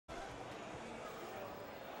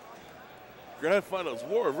Grand Finals,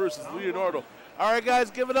 War versus Leonardo. All right,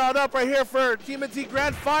 guys, give it on up right here for TMNT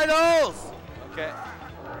Grand Finals. Okay.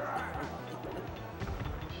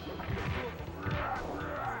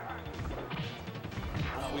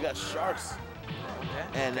 We got Sharks. Okay.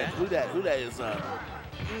 And then WhoDat is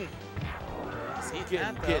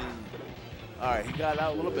getting. All right, he got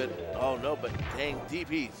out a little bit. Oh no, but dang,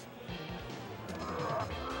 DPs. Oh,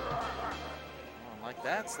 like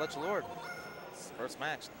that, Sledge Lord. First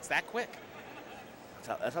match. It's that quick.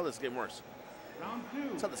 That's how this game works.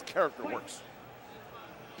 That's how this character works.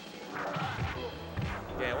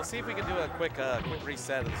 Yeah, we'll see if we can do a quick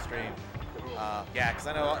reset of the stream. Yeah, because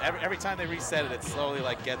I know every time they reset it, it slowly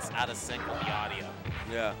like gets out of sync with the audio.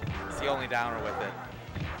 Yeah. It's the only downer with it.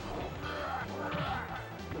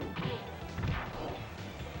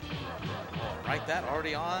 Oh, right, that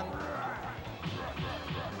already on.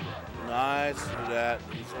 Nice, WhoDat.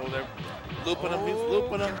 He's over there looping him. He's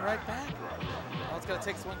looping him. Right back. Oh, it's gonna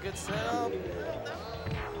take one good setup.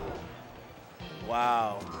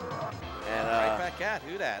 Wow. And right back at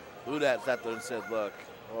WhoDat. WhoDat sat there and said, "Look,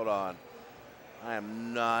 hold on, I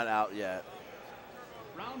am not out yet."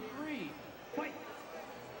 Round 3, fight.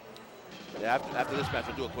 Yeah, after this match,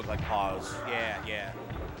 we'll do a quick like pause. Yeah.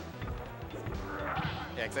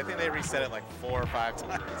 Yeah, because I think they reset it like 4 or 5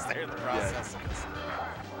 times there in the process.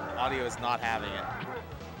 Yeah. Audio is not having it.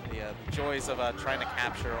 The joys of trying to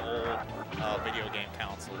capture old video game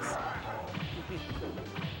consoles.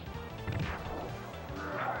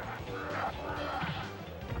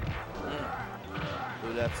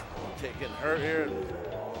 WhoDat's getting hurt here.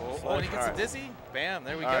 Oh, and he gets a dizzy. Bam,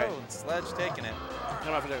 there we go. Right. Sledge taking it.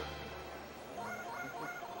 Come off of there.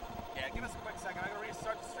 Yeah, give us a quick second. I'm going to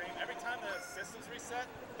restart the stream. Every time the system's reset,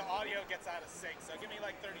 the audio gets out of sync. So give me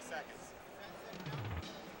like 30 seconds.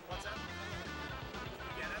 What's that?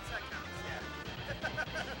 Yeah, that counts. Yeah.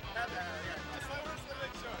 That's why we're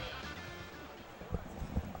literally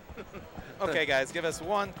showing. Okay, guys, give us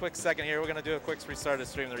one quick second here. We're going to do a quick restart of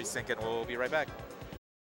the stream to resync it. We'll be right back.